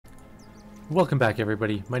Welcome back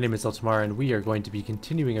everybody, my name is Eltimar and we are going to be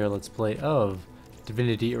continuing our Let's Play of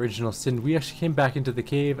Divinity Original Sin. We actually came back into the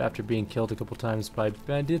cave after being killed a couple times by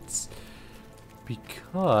bandits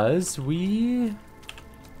because we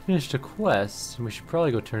finished a quest and we should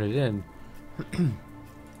probably go turn it in.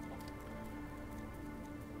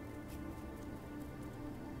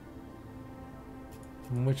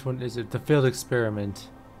 Which one is it? The failed experiment.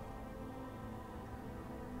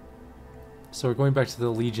 So we're going back to the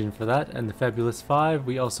Legion for that, and the Fabulous Five,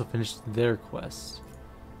 we also finished their quest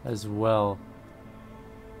as well.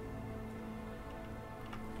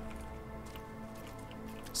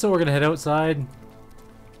 So we're gonna head outside,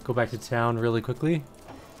 go back to town really quickly,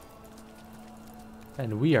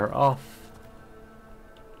 and we are off.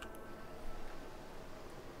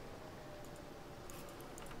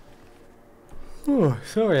 Oh,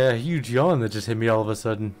 sorry, a huge yawn that just hit me all of a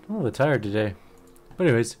sudden. I'm a little tired today. But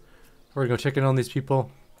anyways, we're gonna go check in on these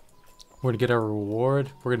people. We're gonna get our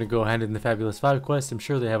reward. We're gonna go hand in the Fabulous Five quest. I'm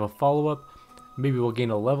sure they have a follow-up. Maybe we'll gain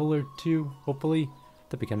a level or two, hopefully.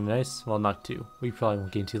 That'd be kind of nice. Well, not two. We probably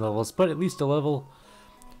won't gain 2 levels, but at least a level.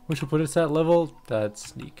 Which will put us at level. That's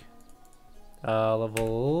sneak.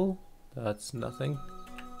 Level. That's nothing.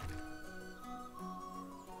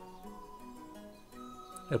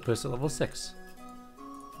 It'll put us at level 6.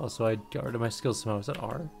 Also, I got rid of my skills somehow. Is that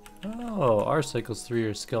R? Oh, R cycles through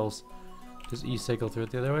your skills. Does E cycle through it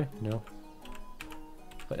the other way? No.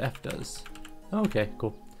 But F does. Okay,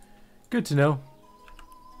 cool. Good to know.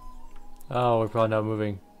 Oh, we're probably not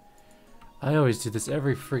moving. I always do this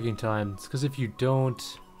every freaking time. It's because if you don't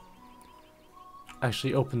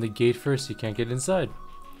actually open the gate first, you can't get inside.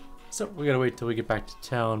 So we gotta wait till we get back to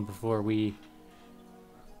town before we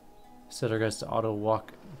set our guys to auto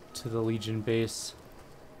walk to the Legion base.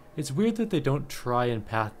 It's weird that they don't try and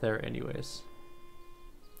path there anyways.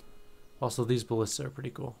 Also, these ballistas are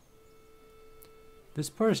pretty cool. This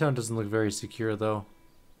part of town doesn't look very secure though.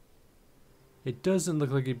 It doesn't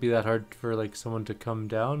look like it'd be that hard for like someone to come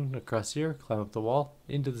down across here, climb up the wall,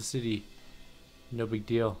 into the city. No big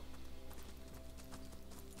deal.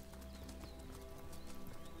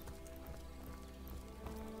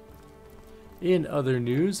 In other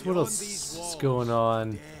news, what else is going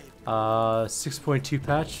on? 6.2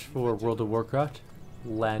 patch for World of Warcraft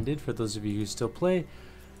landed for those of you who still play,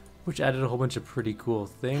 which added a whole bunch of pretty cool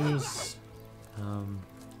things.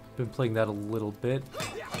 Been playing that a little bit.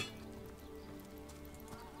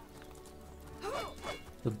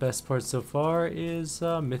 The best part so far is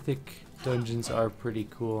mythic dungeons are pretty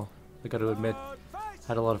cool. I gotta admit,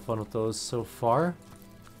 had a lot of fun with those so far.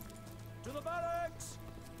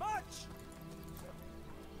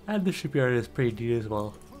 And the shipyard is pretty neat as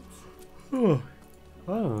well. Oh,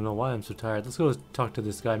 I don't know why I'm so tired. Let's go talk to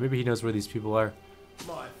this guy. Maybe he knows where these people are.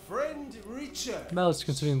 My friend Richard. Malice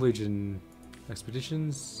concerning Legion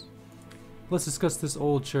expeditions. Let's discuss this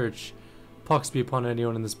old church. Pox be upon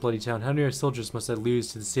anyone in this bloody town. How many soldiers must I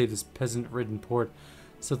lose to save this peasant-ridden port?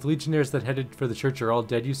 So the legionnaires that headed for the church are all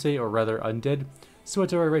dead, you say, or rather undead? So what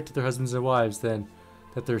do I write to their husbands and wives then?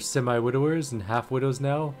 That they're semi-widowers and half-widows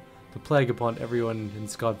now? The plague upon everyone in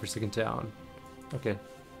this godforsaken town. Okay.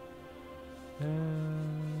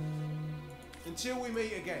 Until we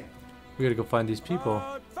meet again. We gotta go find these people.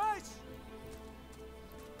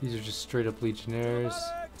 These are just straight up legionnaires.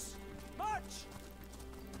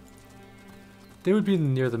 They would be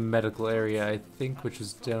near the medical area, I think, which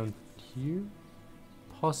is down here?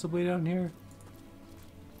 Possibly down here?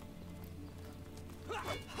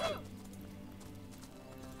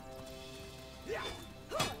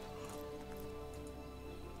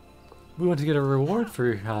 We want to get a reward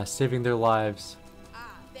for saving their lives.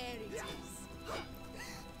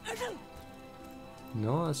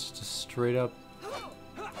 No, that's just straight up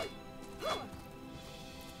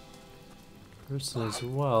person as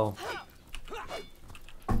well.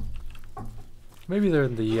 Maybe they're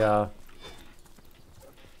in the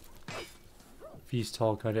feast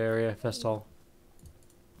hall kind of area, fest hall.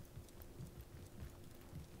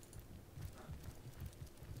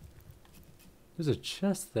 There's a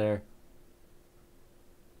chest there.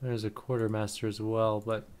 There's a quartermaster as well,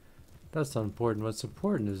 but that's not important. What's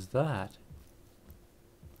important is that.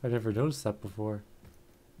 I never noticed that before.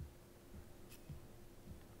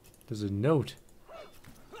 There's a note.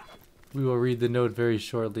 We will read the note very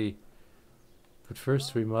shortly. But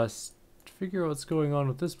first we must figure out what's going on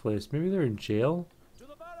with this place. Maybe they're in jail? To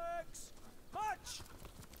the barracks! March!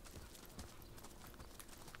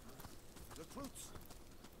 Recruits.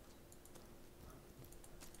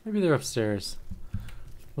 Maybe they're upstairs.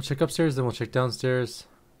 We'll check upstairs, then we'll check downstairs.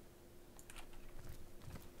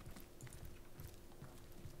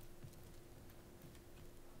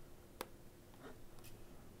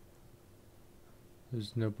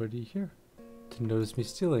 There's nobody here to notice me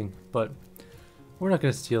stealing, but we're not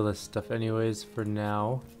going to steal this stuff anyways for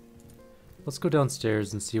now. Let's go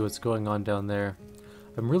downstairs and see what's going on down there.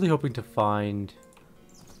 I'm really hoping to find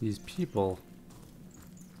these people.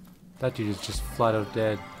 That dude is just flat out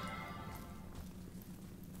dead.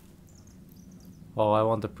 Oh, I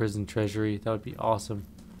want the prison treasury. That would be awesome.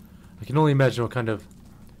 I can only imagine what kind of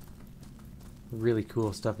really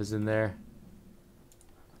cool stuff is in there.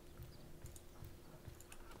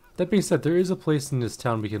 That being said, there is a place in this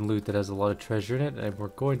town we can loot that has a lot of treasure in it, and we're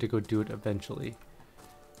going to go do it eventually.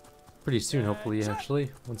 Pretty soon, hopefully,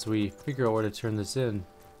 actually, once we figure out where to turn this in.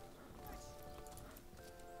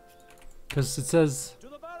 Because it says...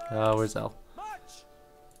 where's L?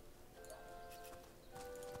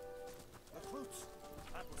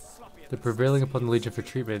 They're prevailing upon the Legion for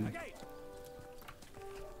treatment.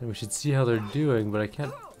 And we should see how they're doing, but I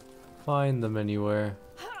can't find them anywhere.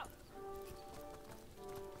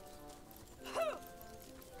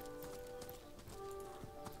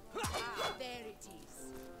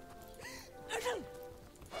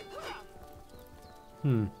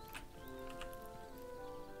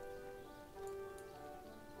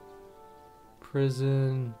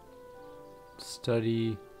 Prison,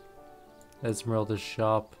 study, Esmeralda's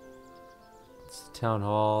shop, it's the town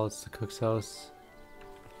hall, it's the cook's house.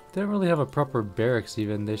 They don't really have a proper barracks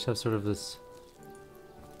even, they just have sort of this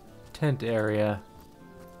tent area.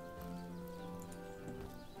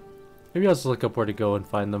 Maybe I'll just look up where to go and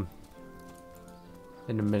find them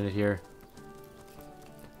in a minute here.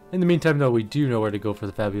 In the meantime though, we do know where to go for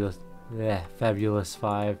the Fabulous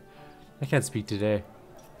 5. I can't speak today.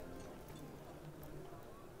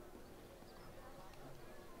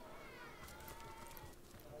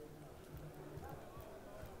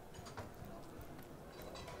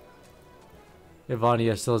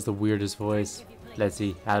 Ivania still has the weirdest voice. Let's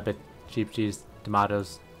see. Habit, cheap cheese,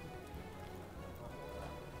 tomatoes.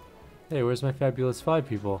 Hey, where's my Fabulous 5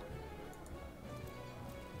 people?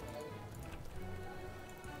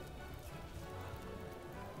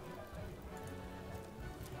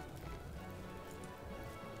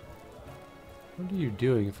 What are you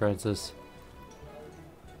doing, Francis?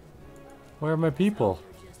 Where are my people?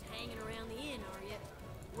 Just hanging around the inn, are you?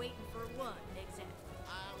 Waiting for what, exactly?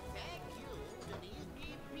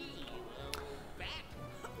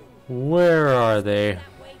 Where are they?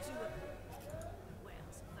 That way to well,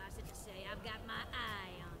 suffice it to say, I've got my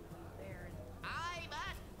eye on you, Baron. I'm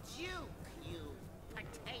a duke, you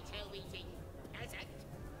potato-eating peasant.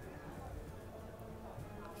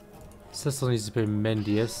 Cecil needs to pay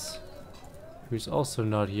Mendius, who's also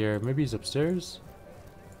not here. Maybe he's upstairs?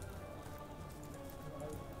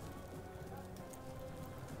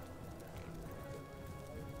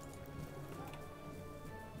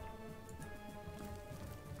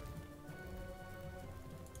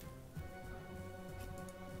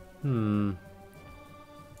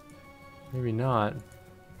 Maybe not.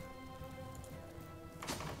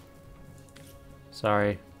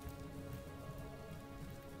 Sorry.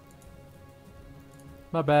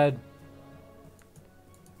 My bad.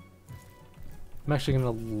 I'm actually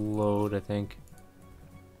gonna load, I think.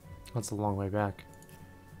 That's a long way back.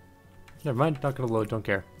 Never mind, not gonna load, don't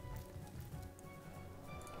care.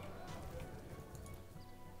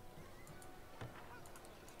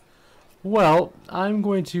 Well, I'm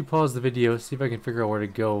going to pause the video, see if I can figure out where to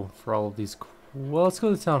go for all of these. Well, let's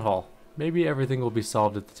go to the town hall. Maybe everything will be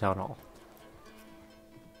solved at the town hall.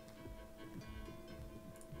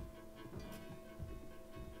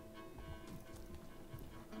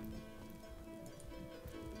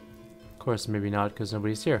 Of course, maybe not, because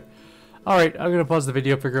nobody's here. Alright, I'm going to pause the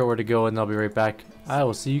video, figure out where to go, and I'll be right back. I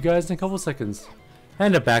will see you guys in a couple seconds.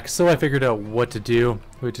 And I'm back, so I figured out what to do.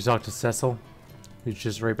 We had to talk to Cecil, who's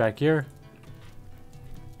just right back here.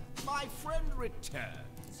 My friend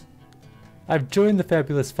returns. I've joined the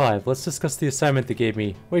Fabulous 5. Let's discuss the assignment they gave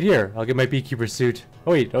me. Wait here, I'll get my beekeeper suit.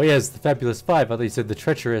 Oh wait, oh yes, the Fabulous 5. I thought you said the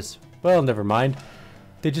treacherous. Well, never mind.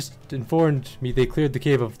 They just informed me they cleared the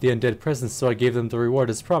cave of the undead presence, so I gave them the reward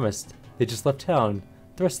as promised. They just left town.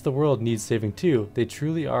 The rest of the world needs saving too. They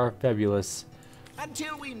truly are fabulous.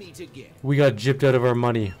 Until we meet again. We got gypped out of our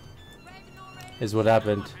money, is what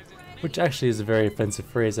happened. Which actually is a very offensive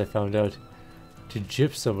phrase, I found out. To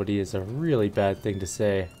gyp somebody is a really bad thing to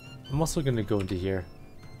say. I'm also going to go into here.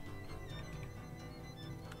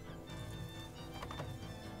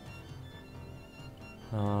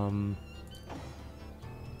 I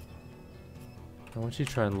want you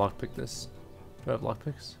to try and lockpick this. Do I have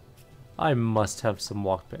lockpicks? I must have some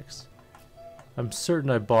lockpicks. I'm certain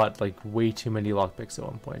I bought like way too many lockpicks at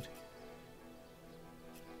one point.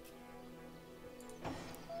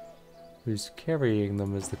 Who's carrying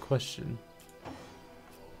them is the question.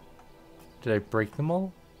 Did I break them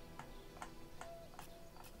all?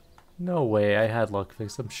 No way, I had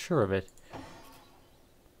lockpicks, I'm sure of it.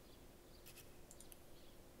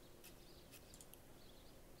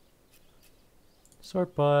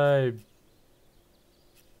 Sort by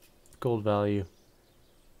gold value.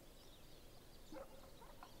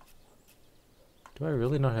 Do I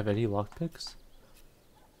really not have any lockpicks?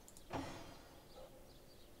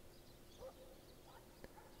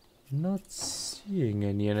 I'm not seeing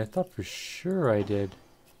any, and I thought for sure I did.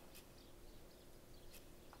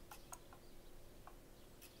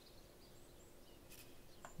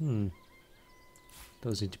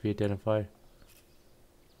 Those need to be identified.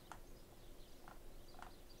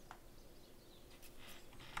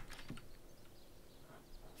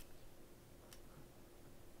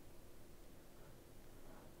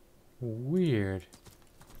 Weird.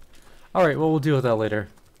 Alright, well, we'll deal with that later.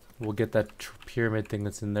 We'll get that pyramid thing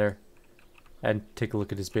that's in there. And take a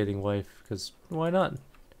look at his bathing wife, because why not?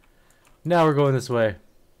 Now we're going this way.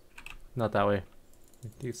 Not that way.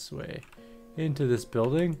 This way. Into this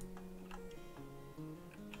building.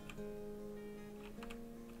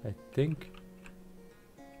 I think.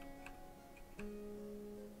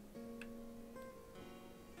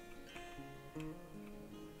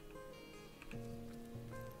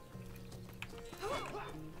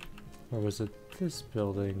 Or was it this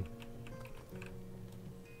building?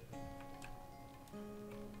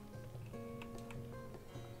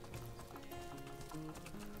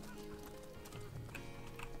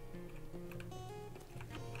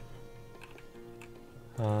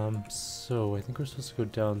 So I think we're supposed to go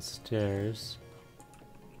downstairs.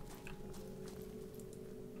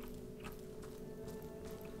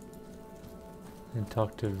 And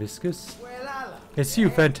talk to Viscus. It's you,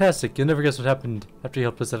 fantastic. You'll never guess what happened after you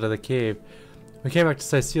helped us out of the cave. We came back to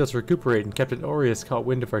Sicile to recuperate, and Captain Aureus caught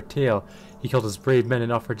wind of our tale. He killed his brave men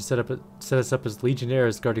and offered to set us up as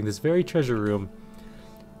legionnaires guarding this very treasure room.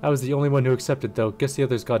 I was the only one who accepted, though. Guess the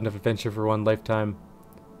others got enough adventure for one lifetime.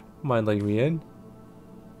 Mind letting me in?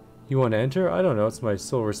 You want to enter? I don't know. It's my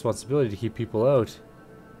sole responsibility to keep people out.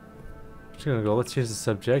 I'm just gonna go. Let's change the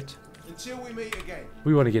subject. Until we meet again.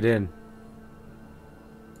 We want to get in.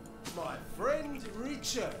 My friend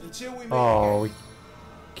Richard. Until we meet Oh, again.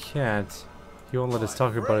 we can't. He won't let us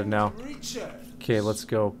talk about it now. Richard. Okay, let's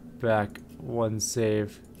go back. One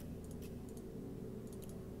save.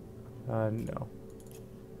 No.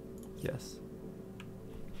 Yes.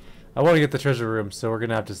 I want to get the treasure room, so we're going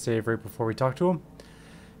to have to save right before we talk to him.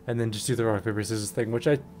 And then just do the rock, paper, scissors thing, which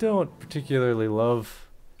I don't particularly love.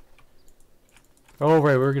 Oh,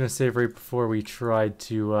 right, we're going to save right before we try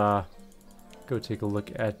to go take a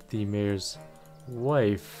look at the mayor's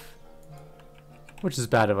wife. Which is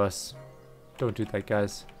bad of us. Don't do that,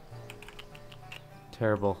 guys.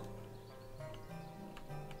 Terrible.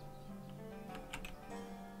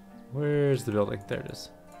 Where's the building? There it is.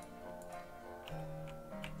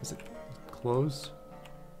 Is it closed?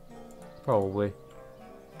 Probably.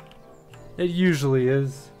 It usually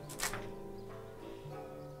is.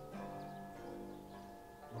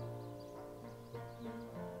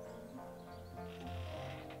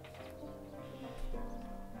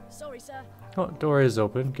 Sorry, sir. Oh, door is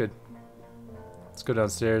open. Good. Let's go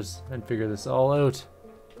downstairs and figure this all out.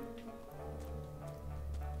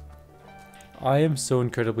 I am so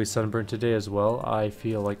incredibly sunburned today as well. I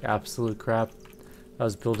feel like absolute crap. I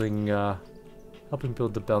was building, helping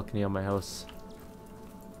build the balcony on my house.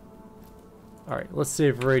 Alright, let's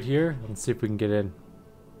save right here and see if we can get in.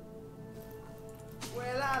 Well,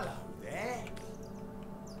 hello there.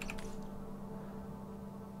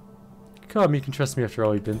 Come, you can trust me after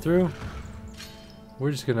all we've been through.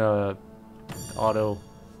 We're just gonna auto.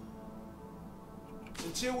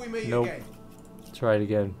 Until we meet Nope. again. Try it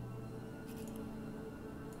again.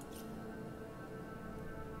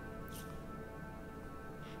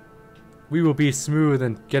 We will be smooth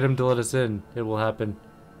and get him to let us in. It will happen.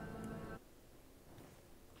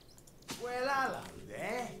 Well, hello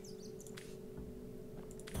there.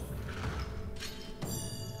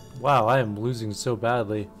 Wow, I am losing so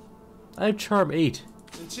badly. I have charm 8.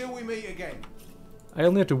 Until we meet again. I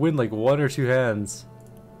only have to win like 1 or 2 hands.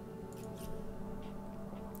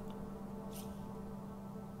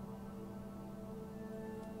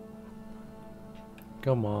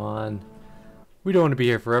 Come on. We don't want to be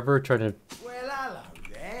here forever trying to Well, hello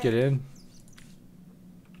there. get in.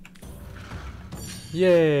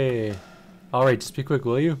 Yay! Alright, just be quick,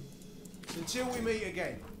 will you? Until we meet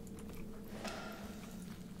again.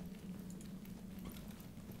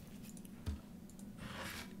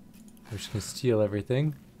 We're just gonna steal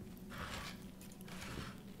everything.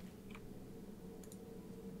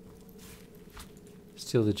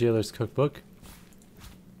 Steal the jailer's cookbook.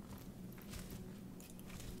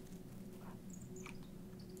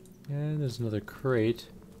 And there's another crate.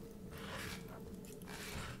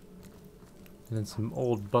 And then some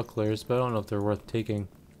old bucklers, but I don't know if they're worth taking.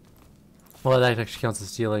 Well, that actually counts as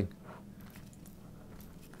stealing.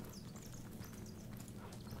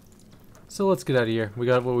 So let's get out of here. We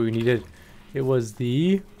got what we needed. It was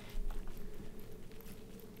the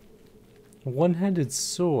one-handed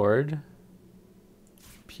sword.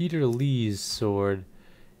 Peter Lee's sword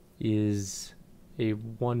is a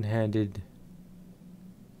one-handed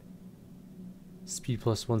speed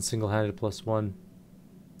 +1, single-handed +1.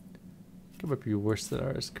 It might be worse than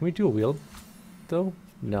ours. Can we do a wield, though?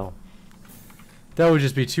 No. That would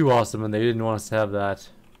just be too awesome, and they didn't want us to have that.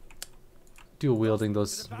 Dual wielding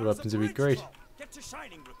those weapons would be great.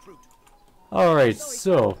 Alright,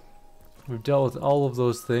 so we've dealt with all of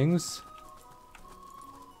those things.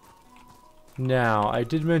 Now, I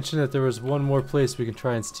did mention that there was one more place we can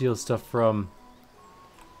try and steal stuff from.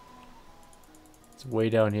 It's way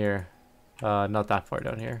down here. Not that far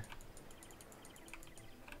down here.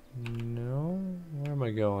 No? Where am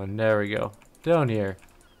I going? There we go. Down here.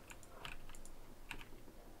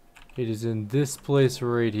 It is in this place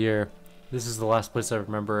right here. This is the last place I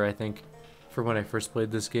remember, I think, from when I first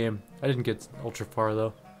played this game. I didn't get ultra far,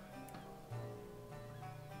 though.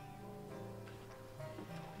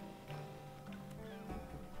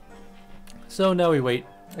 So now we wait.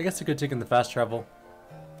 I guess I could have taken the fast travel,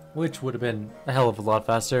 which would have been a hell of a lot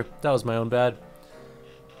faster. That was my own bad.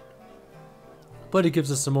 But it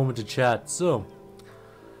gives us a moment to chat. So,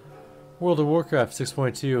 World of Warcraft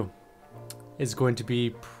 6.2 is going to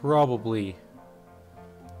be probably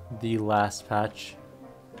the last patch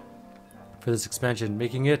for this expansion,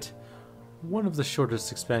 making it one of the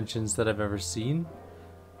shortest expansions that I've ever seen.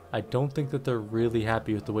 I don't think that they're really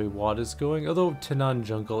happy with the way WoD is going, although Tanan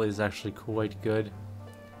Jungle is actually quite good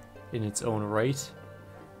in its own right.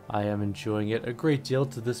 I am enjoying it a great deal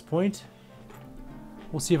to this point.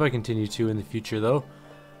 We'll see if I continue to in the future, though.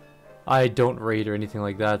 I don't raid or anything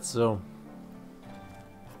like that, so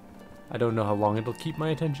I don't know how long it'll keep my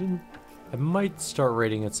attention. I might start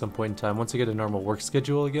raiding at some point in time once I get a normal work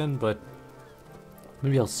schedule again, but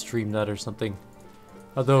maybe I'll stream that or something.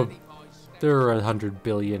 Although there are 100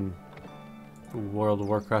 billion World of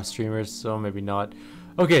Warcraft streamers, so maybe not.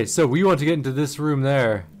 Okay, so we want to get into this room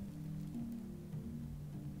there.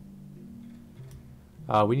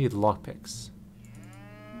 We need lockpicks.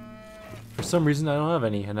 For some reason I don't have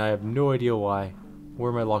any, and I have no idea why.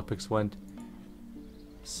 Where my lockpicks went.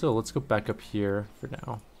 So let's go back up here for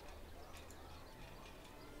now.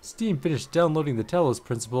 Steam finished downloading the Talos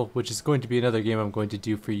Principle, which is going to be another game I'm going to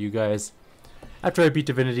do for you guys after I beat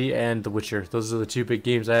Divinity and The Witcher. Those are the two big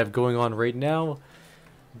games I have going on right now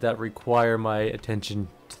that require my attention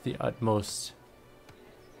to the utmost.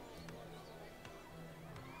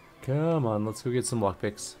 Come on, let's go get some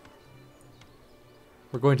lockpicks.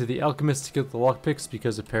 We're going to the alchemist to get the lockpicks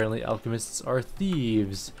because apparently alchemists are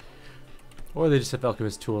thieves. Or they just have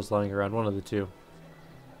alchemist tools lying around, one of the two.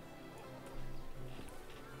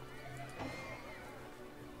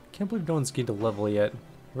 Can't believe no one's gained a level yet.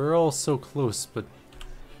 We're all so close, but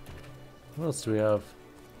what else do we have?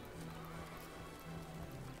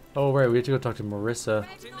 Oh right, we have to go talk to Marissa.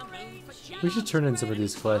 We should turn in some of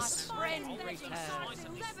these quests.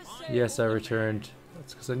 Yes, I returned.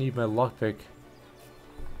 That's because I need my lockpick.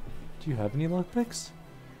 Do you have any lockpicks?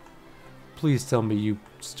 Please tell me you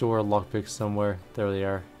store a lockpick somewhere. There they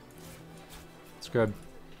are. Let's grab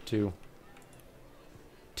 2.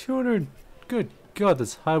 200. Good God,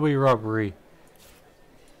 that's highway robbery.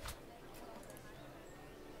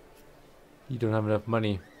 You don't have enough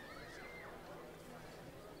money.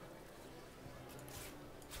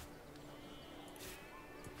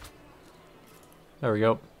 There we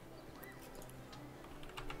go.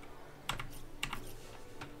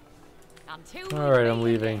 Alright, I'm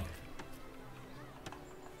leaving.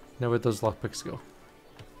 Now where'd those lockpicks go?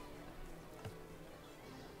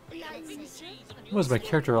 Was my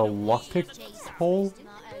character a lockpick hole?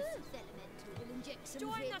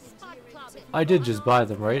 I did just buy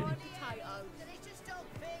them, right?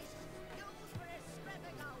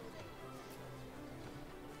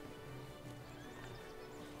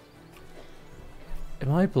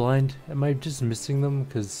 Am I blind? Am I just missing them?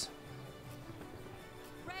 Because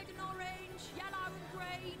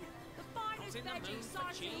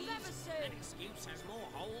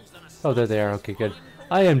oh, there they are. Okay, good.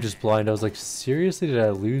 I am just blind. I was like, seriously? Did I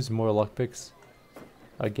lose more lockpicks?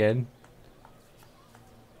 Again?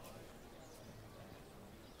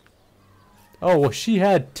 Oh, well, she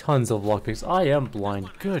had tons of lockpicks. I am blind.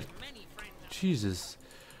 Good. Jesus.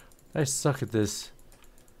 I suck at this.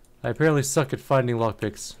 I apparently suck at finding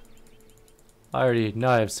lockpicks.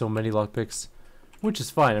 Now I have so many lockpicks. Which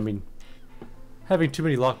is fine, I mean, having too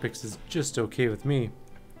many lockpicks is just okay with me.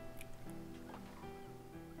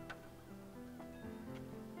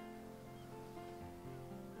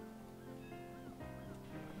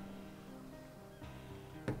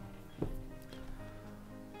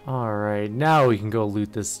 Alright, now we can go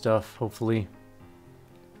loot this stuff, hopefully.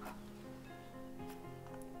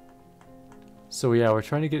 So yeah, we're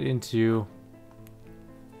trying to get into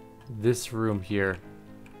this room here.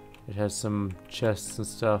 It has some chests and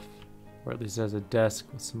stuff, or at least it has a desk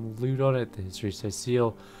with some loot on it. The history says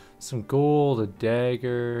seal, some gold, a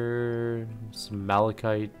dagger, some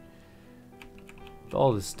malachite,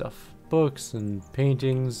 all this stuff. Books and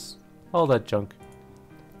paintings, all that junk.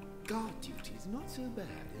 Guard duty is not so bad.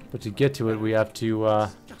 But to get to it, we have to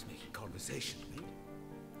Just making conversation, mate.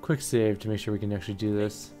 quick save to make sure we can actually do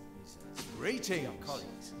this. Greetings,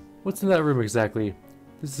 colleagues. What's in that room exactly?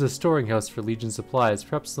 This is a storing house for Legion supplies,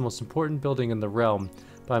 perhaps the most important building in the realm,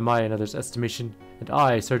 by my and others' estimation, and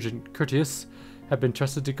I, Sergeant Curtius, have been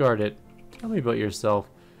trusted to guard it. Tell me about yourself.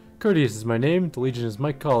 Curtius is my name, the Legion is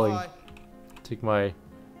my calling. Bye. Take my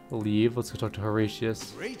leave, let's go talk to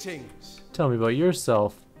Horatius. Greetings. Tell me about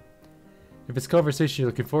yourself. If it's conversation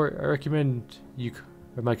you're looking for, I recommend you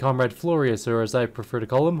or my comrade Florius, or as I prefer to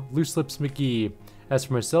call him, Loose Lips McGee. As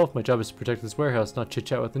for myself, my job is to protect this warehouse, not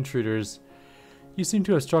chit-chat with intruders. You seem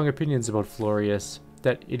to have strong opinions about Florius.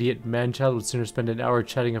 That idiot man-child would sooner spend an hour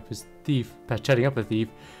chatting up a thief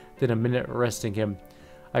than a minute arresting him.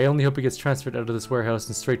 I only hope he gets transferred out of this warehouse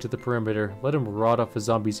and straight to the perimeter. Let him rot off a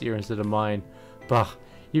zombie's ear instead of mine. Bah,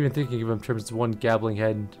 even thinking of him turns one into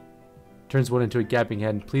a gabbing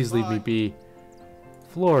hen. Please leave me be.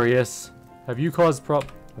 Florius, have you caused I'm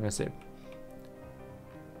gonna say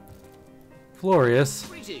Florius.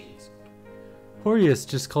 Greetings. Horatius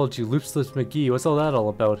just called you Loose Lips McGee. What's all that all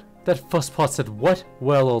about? That fusspot said what?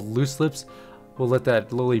 Well, old Loose Lips. We'll let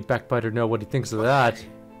that lowly backbiter know what he thinks of that.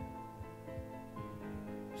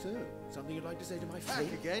 So, something you'd like to say to my friend?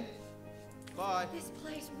 Back again. Bye. This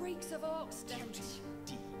place reeks of orc stench.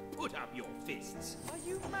 Put up your fists. Are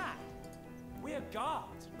you mad? We're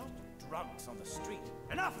guards, not drunks on the street.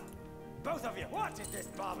 Enough! Both of you. What is this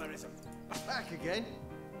barbarism? Back again.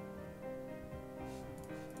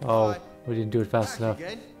 Oh, Bye. we didn't do it fast Back enough.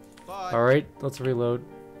 again. Bye. Alright, let's reload.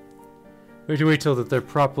 We have to wait till that they're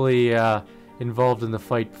properly involved in the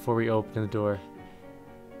fight before we open the door.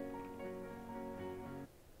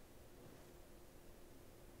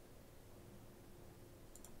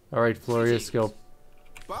 Alright, Florius, go.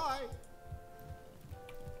 Bye.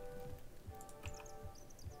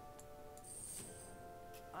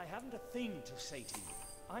 I haven't a thing to say to you.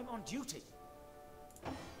 I'm on duty.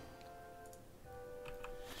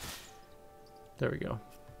 There we go.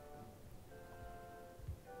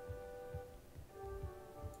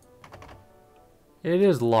 It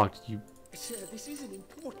is locked, you... Sir, this is an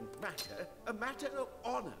important matter. A matter of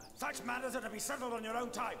honor. Such matters are to be settled on your own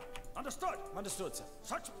time. Understood? Understood, sir.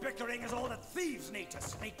 Such bickering is all that thieves need to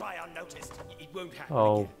sneak by unnoticed. It won't happen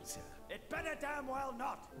Oh. again, sir. It better damn well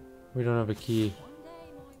not. We don't have a key. One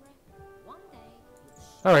day, Moira. One day.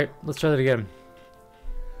 Alright, let's try that again.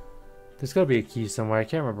 There's gotta be a key somewhere. I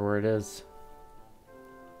can't remember where it is.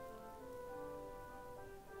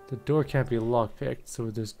 The door can't be lockpicked,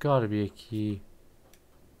 so there's gotta be a key.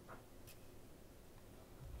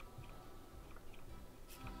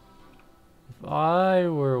 If I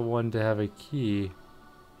were one to have a key,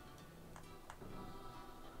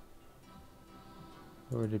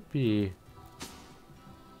 where would it be?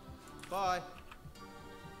 Bye.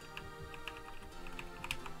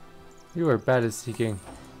 You are bad at seeking.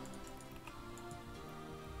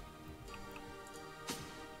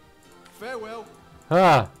 Farewell.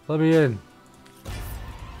 Ah, let me in.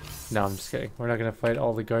 No, I'm just kidding. We're not gonna fight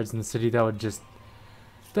all the guards in the city. That would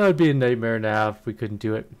be a nightmare and a half if we couldn't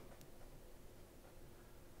do it.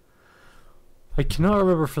 I cannot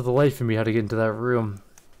remember for the life of me how to get into that room.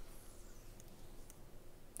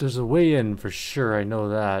 There's a way in for sure, I know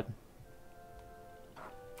that.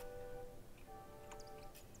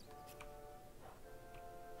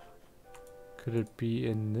 Could it be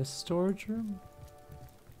in this storage room?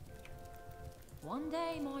 One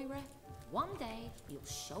day, Moira. One day, you'll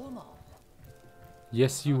show 'em all.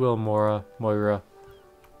 Yes, you will, Moira.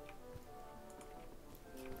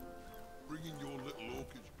 Bringing your little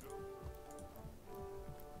orchid girl.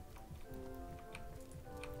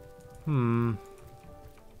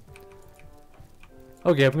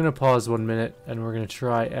 Okay, I'm gonna pause 1 minute and we're gonna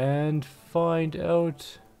try and find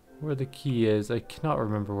out where the key is. I cannot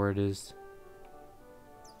remember where it is.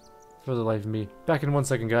 for the life of me. Back in 1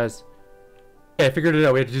 second, guys. Okay, I figured it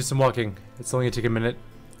out. We had to do some walking. It's only gonna take a minute.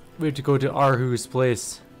 We have to go to Arhu's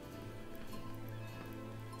place.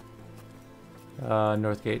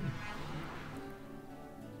 North Gate.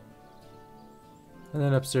 And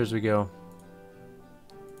then upstairs we go.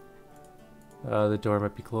 The door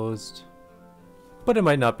might be closed. But it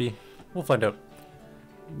might not be. We'll find out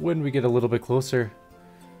when we get a little bit closer.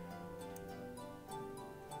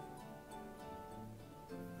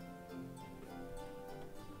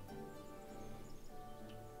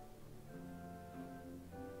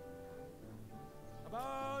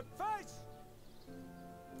 About face!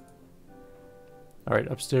 Alright,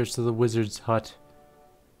 upstairs to the wizard's hut.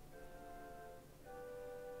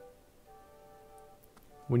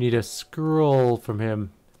 We need a scroll from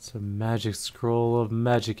him. It's a magic scroll of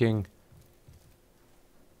magicking.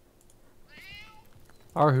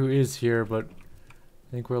 Arhu is here, but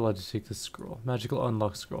I think we're allowed to take this scroll. Magical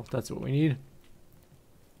unlock scroll. That's what we need.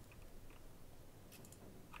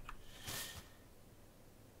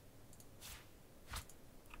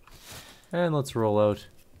 And let's roll out.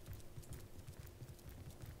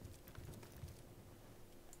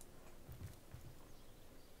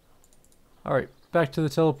 Alright, back to the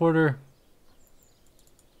teleporter.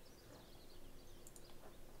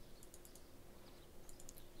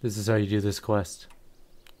 This is how you do this quest.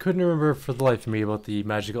 Couldn't remember for the life of me about the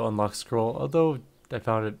magical unlock scroll, although I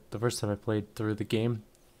found it the first time I played through the game.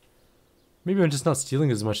 Maybe I'm just not stealing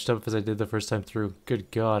as much stuff as I did the first time through. Good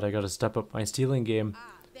God, I gotta step up my stealing game.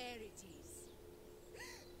 Ah, there it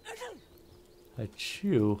is. I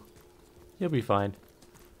chew. You'll be fine.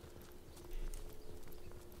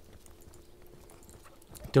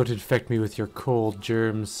 Don't infect me with your cold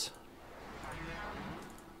germs.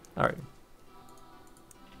 Alright.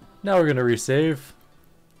 Now we're gonna resave.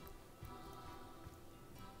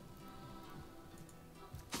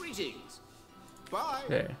 Greetings. Bye.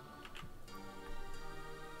 Okay.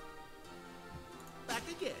 Back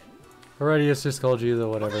again. Alrighty, it's just called you, though,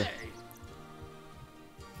 whatever. Hey.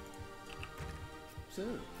 So,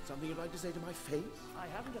 something you'd like to say to my face? I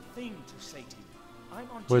haven't a thing to say to you. I'm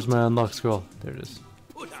on Where's duty. my unlock scroll? There it is.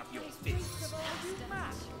 Put up your fists. Are you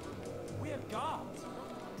mad? We're guards,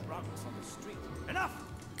 not drunks on the street. Enough!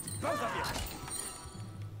 Both of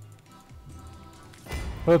you!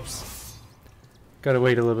 Whoops. Gotta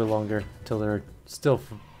wait a little bit longer until they're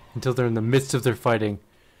until they're in the midst of their fighting.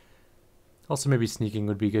 Also, maybe sneaking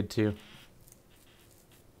would be good too.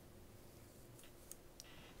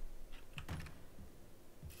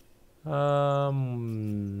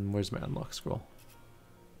 Where's my unlock scroll?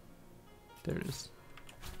 There it is.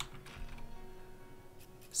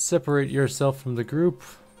 Separate yourself from the group.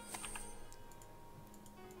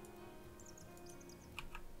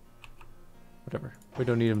 Whatever. We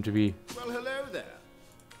don't need them to be. Well, hello there.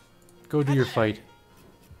 Go do your fight.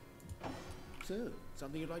 So,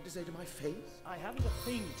 something you'd like to say to my face? I haven't a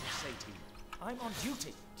thing to say to you. I'm on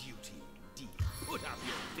duty. Duty indeed. Put up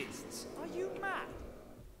your fists. Are you mad?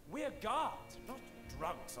 We're guards, not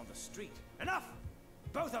drunks on the street. Enough!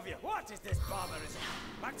 Both of you! What is this barbarism?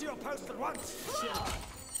 Back to your post at once!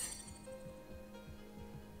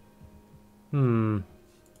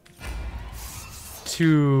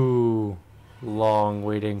 Too long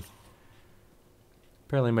waiting.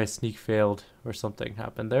 Apparently my sneak failed or something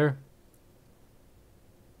happened there.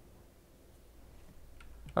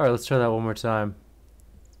 Alright, let's try that one more time.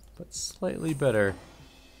 But slightly better.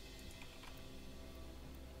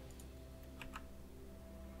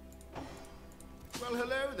 Well,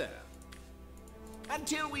 hello there.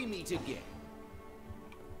 Until we meet again.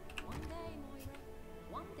 One day, Moira.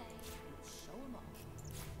 One day, you'll show 'em all.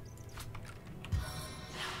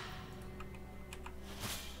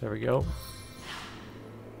 There we go.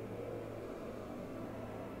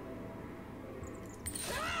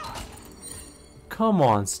 Come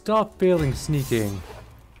on, stop failing sneaking.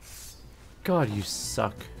 God, you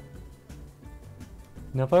suck.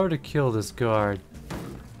 Now if I were to kill this guard...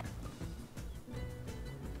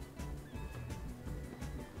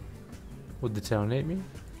 would the town hate me?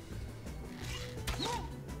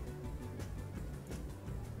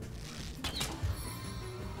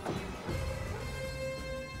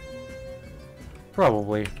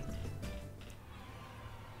 Probably.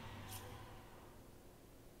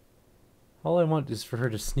 All I want is for her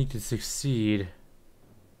to sneak to succeed.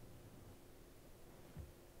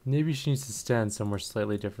 Maybe she needs to stand somewhere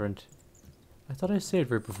slightly different. I thought I saved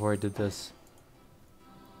right before I did this.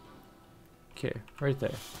 Okay, right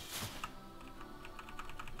there.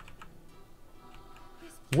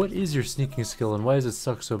 What is your sneaking skill and why does it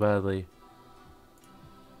suck so badly?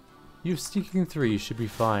 You have sneaking 3, you should be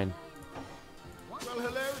fine. Well,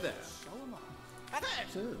 hello there.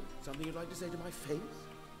 So, something you'd like to say to my face?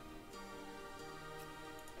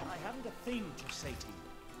 I haven't a thing to say to you.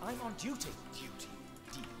 I'm on duty. Duty?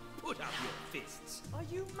 Put up your fists. Are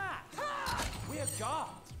you mad? We're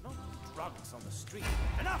guards, not drunks on the street.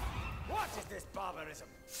 Enough! What is this barbarism?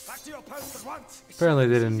 Back to your post at once! Apparently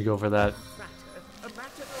they didn't go for that. A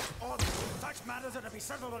matter of honor. Such matters are to be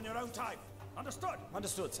settled on your own time. Understood?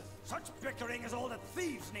 Understood, sir. Such bickering is all that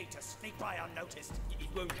thieves need to sneak by unnoticed. It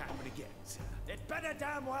won't happen again, sir. It better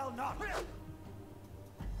damn well not.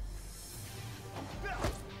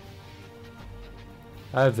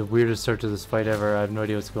 I have the weirdest start to this fight ever. I have no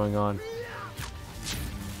idea what's going on.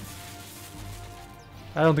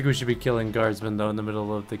 I don't think we should be killing guardsmen though in the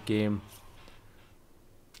middle of the game.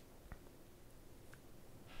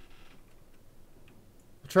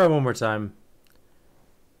 Try one more time.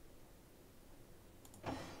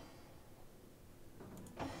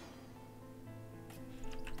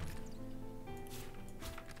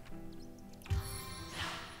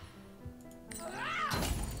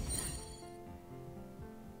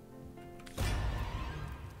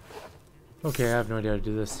 Okay, I have no idea how to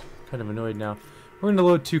do this. Kind of annoyed now. We're going to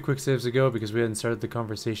load 2 quick saves ago because we hadn't started the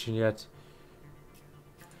conversation yet.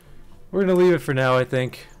 We're going to leave it for now, I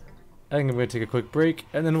think. I think I'm going to take a quick break,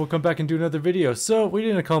 and then we'll come back and do another video. So, we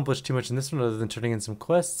didn't accomplish too much in this one other than turning in some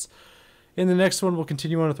quests. In the next one, we'll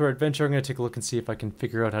continue on with our adventure. I'm going to take a look and see if I can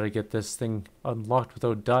figure out how to get this thing unlocked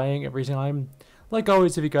without dying every time. Like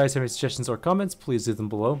always, if you guys have any suggestions or comments, please leave them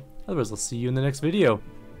below. Otherwise, I'll see you in the next video.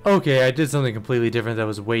 Okay, I did something completely different that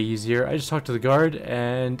was way easier. I just talked to the guard,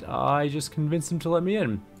 and I just convinced him to let me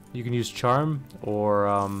in. You can use charm, or,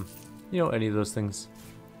 you know, any of those things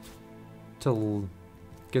to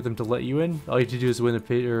get them to let you in. All you have to do is win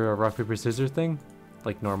a rock, paper, scissors thing,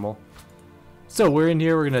 like normal. So, we're in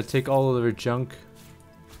here, we're gonna take all of their junk.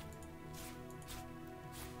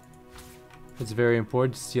 It's very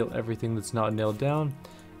important to steal everything that's not nailed down,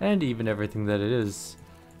 and even everything that it is.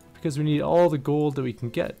 Because we need all the gold that we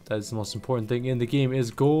can get. That is the most important thing in the game,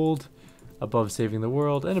 is gold, above saving the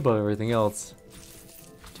world, and above everything else.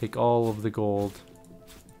 Take all of the gold.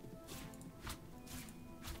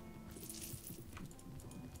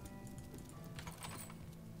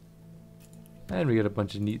 And we get a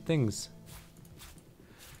bunch of neat things.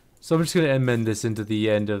 So I'm just going to amend this into the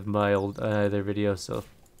end of my old other video, so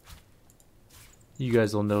you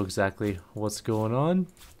guys will know exactly what's going on.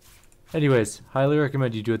 Anyways, highly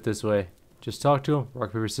recommend you do it this way. Just talk to him,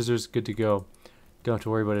 rock, paper, scissors, good to go. Don't have to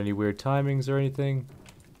worry about any weird timings or anything.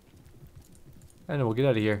 And then we'll get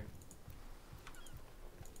out of here.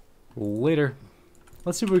 Later.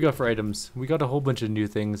 Let's see what we got for items. We got a whole bunch of new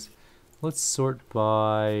things. Let's sort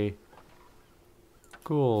by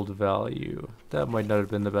gold value. That might not have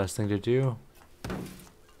been the best thing to do.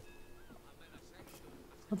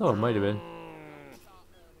 I thought it might have been.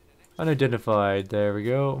 Unidentified, there we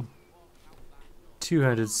go.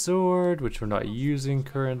 Two-handed sword, which we're not using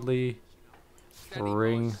currently.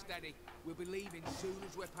 Ring.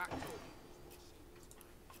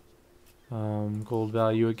 Gold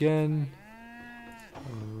value again.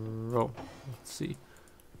 Oh, let's see.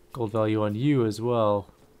 Gold value on you as well.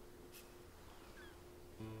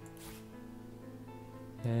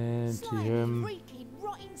 And to him.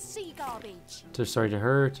 Sorry, to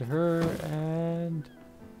her, and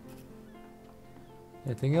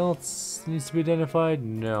anything else needs to be identified?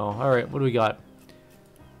 No. Alright, what do we got?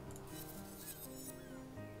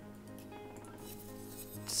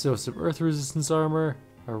 So, some earth resistance armor,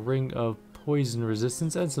 a ring of poison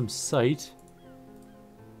resistance, and some sight.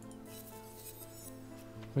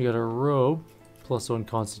 We got a robe, +1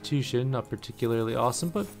 constitution, not particularly awesome,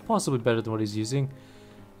 but possibly better than what he's using.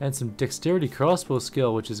 And some dexterity crossbow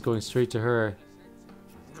skill, which is going straight to her.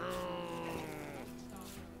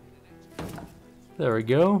 There we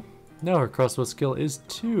go. Now her crossbow skill is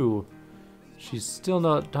 2. She's still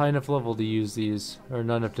not high enough level to use these, or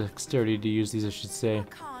not enough dexterity to use these, I should say. I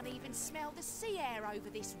can't even smell the sea air over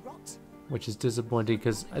this rot. Which is disappointing,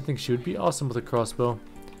 because I think she would be awesome with a crossbow.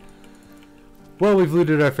 Well, we've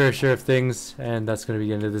looted our fair share of things, and that's going to be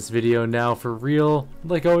the end of this video now for real.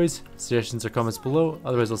 Like always, suggestions or comments below.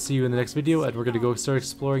 Otherwise, I'll see you in the next video, and we're going to go start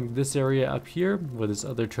exploring this area up here, where this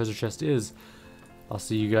other treasure chest is. I'll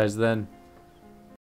see you guys then.